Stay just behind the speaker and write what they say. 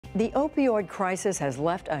The opioid crisis has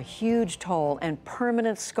left a huge toll and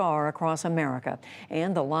permanent scar across America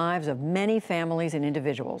and the lives of many families and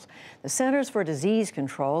individuals. The Centers for Disease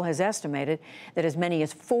Control has estimated that as many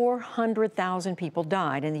as 400,000 people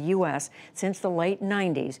died in the U.S. since the late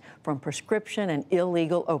 90s from prescription and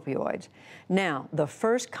illegal opioids. Now, the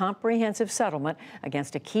first comprehensive settlement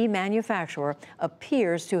against a key manufacturer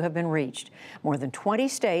appears to have been reached. More than 20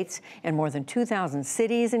 states and more than 2,000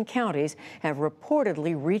 cities and counties have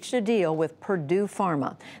reportedly reached a deal with Purdue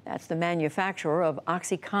Pharma. That's the manufacturer of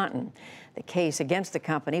OxyContin. The case against the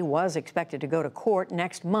company was expected to go to court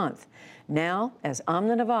next month. Now, as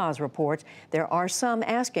Amna Nawaz reports, there are some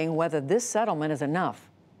asking whether this settlement is enough.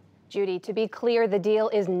 Judy, to be clear, the deal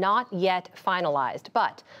is not yet finalized,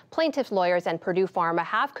 but plaintiffs' lawyers and Purdue Pharma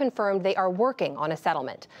have confirmed they are working on a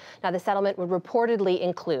settlement. Now, the settlement would reportedly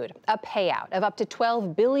include a payout of up to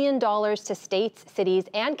 $12 billion to states, cities,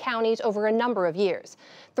 and counties over a number of years.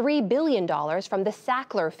 $3 billion from the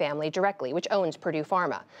Sackler family directly, which owns Purdue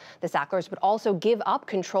Pharma. The Sacklers would also give up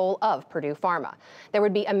control of Purdue Pharma. There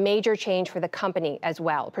would be a major change for the company as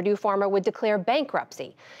well. Purdue Pharma would declare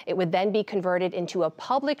bankruptcy. It would then be converted into a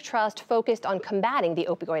public trust focused on combating the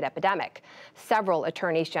opioid epidemic. Several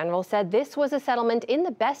attorneys general said this was a settlement in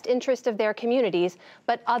the best interest of their communities,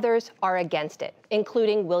 but others are against it,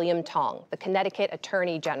 including William Tong, the Connecticut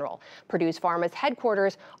Attorney General. Purdue Pharma's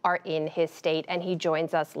headquarters are in his state, and he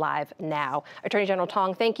joins us live now. Attorney General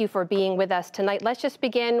Tong, thank you for being with us tonight. Let's just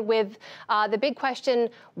begin with the big question: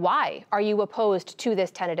 why are you opposed to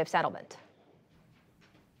this tentative settlement?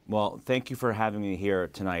 Well, thank you for having me here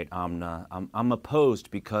tonight, Amna. I'm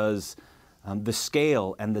opposed because the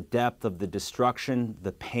scale and the depth of the destruction,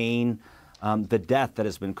 the pain, the death that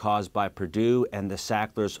has been caused by Purdue and the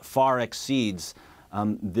Sacklers far exceeds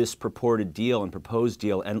this purported deal and proposed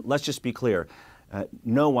deal. And let's just be clear.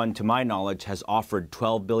 No one, to my knowledge, has offered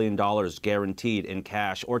 $12 billion guaranteed in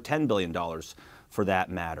cash, or $10 billion for that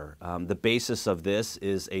matter. The basis of this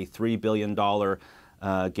is a $3 billion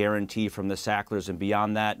guarantee from the Sacklers, and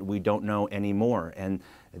beyond that, we don't know anymore. And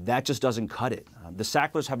that just doesn't cut it. The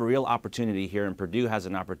Sacklers have a real opportunity here, and Purdue has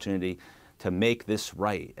an opportunity to make this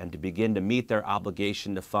right and to begin to meet their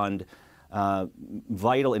obligation to fund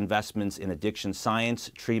vital investments in addiction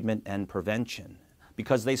science, treatment, and prevention.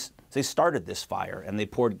 Because they started this fire and they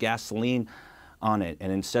poured gasoline on it.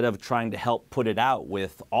 And instead of trying to help put it out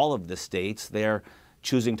with all of the states, they're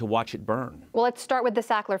choosing to watch it burn. Well, let's start with the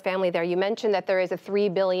Sackler family there. You mentioned that there is a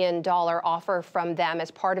 $3 billion offer from them as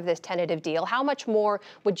part of this tentative deal. How much more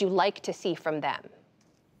would you like to see from them?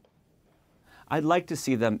 I'd like to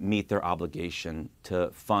see them meet their obligation to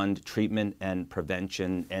fund treatment and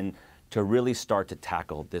prevention and to really start to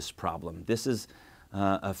tackle this problem. This is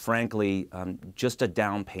frankly, just a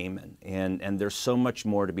down payment, and there's so much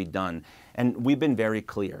more to be done. And we've been very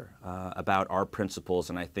clear about our principles,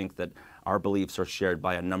 and I think that our beliefs are shared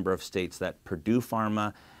by a number of states, that Purdue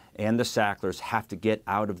Pharma and the Sacklers have to get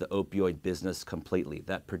out of the opioid business completely,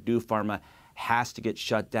 that Purdue Pharma has to get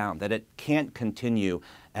shut down, that it can't continue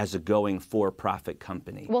as a going for-profit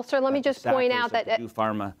company. Well, sir, let me just point out that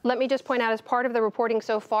let me just point out, as part of the reporting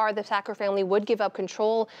so far, the Sackler family would give up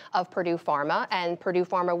control of Purdue Pharma, and Purdue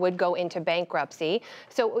Pharma would go into bankruptcy.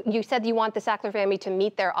 So you said you want the Sackler family to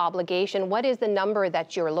meet their obligation. What is the number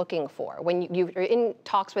that you're looking for? When you're in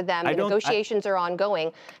talks with them, the negotiations are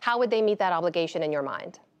ongoing, how would they meet that obligation in your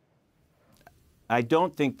mind? I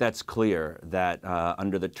don't think that's clear that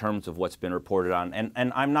under the terms of what's been reported on,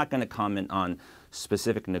 and I'm not going to comment on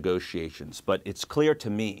specific negotiations, but it's clear to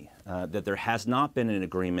me that there has not been an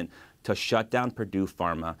agreement to shut down Purdue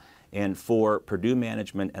Pharma and for Purdue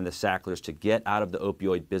management and the Sacklers to get out of the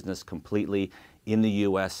opioid business completely in the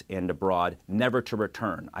U.S. and abroad, never to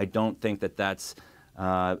return. I don't think that that's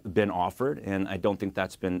been offered, and I don't think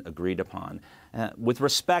that's been agreed upon. With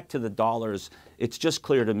respect to the dollars, it's just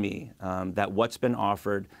clear to me that what's been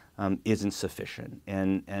offered isn't sufficient.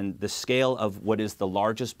 And the scale of what is the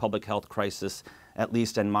largest public health crisis, at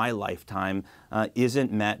least in my lifetime,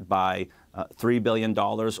 isn't met by $3 billion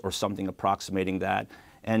or something approximating that.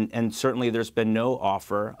 And certainly there's been no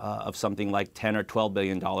offer of something like $10 or $12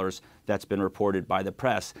 billion that's been reported by the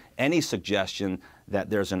press. Any suggestion that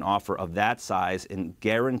there's an offer of that size in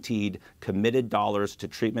guaranteed, committed dollars to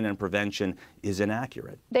treatment and prevention is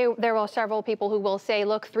inaccurate. There are several people who will say,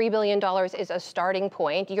 look, $3 billion is a starting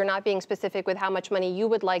point. You're not being specific with how much money you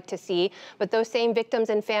would like to see, but those same victims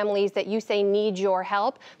and families that you say need your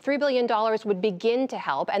help, $3 billion would begin to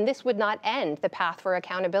help, and this would not end the path for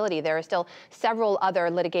accountability. There are still several other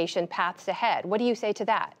litigation paths ahead. What do you say to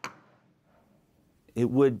that? It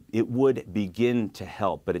would begin to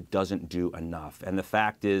help, but it doesn't do enough. And the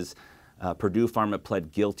fact is, Purdue Pharma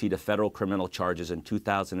pled guilty to federal criminal charges in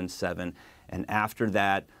 2007, and after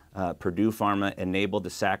that, Purdue Pharma enabled the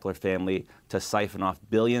Sackler family to siphon off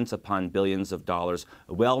billions upon billions of dollars,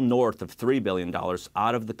 well north of $3 billion,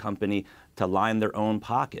 out of the company to line their own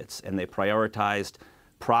pockets. And they prioritized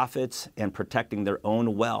profits and protecting their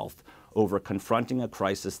own wealth over confronting a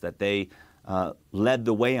crisis that they led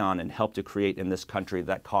the way on and helped to create in this country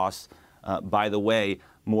that costs, by the way,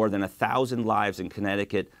 more than 1,000 lives in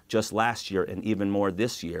Connecticut just last year and even more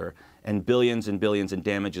this year, and billions in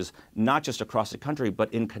damages, not just across the country,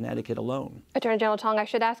 but in Connecticut alone. Attorney General Tong, I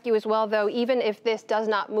should ask you as well, though, even if this does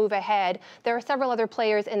not move ahead, there are several other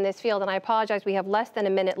players in this field, and I apologize, we have less than a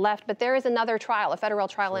minute left, but there is another trial, a federal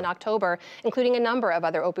trial in October, including a number of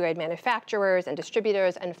other opioid manufacturers and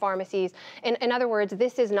distributors and pharmacies. In other words,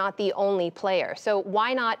 this is not the only player. So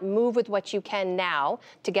why not move with what you can now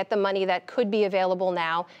to get the money that could be available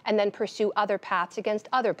now and then pursue other paths against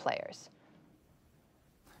other players?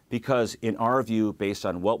 Because in our view, based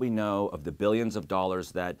on what we know of the billions of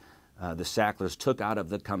dollars that the Sacklers took out of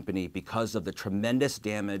the company because of the tremendous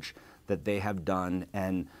damage that they have done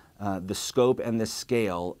and the scope and the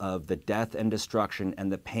scale of the death and destruction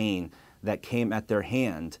and the pain that came at their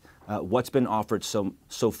hand, what's been offered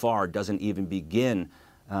so far doesn't even begin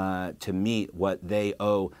to meet what they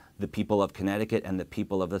owe the people of Connecticut and the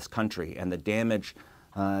people of this country. And the damage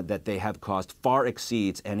that they have caused far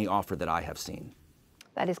exceeds any offer that I have seen.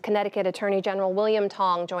 That is Connecticut Attorney General William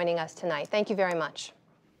Tong joining us tonight. Thank you very much.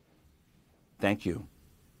 Thank you.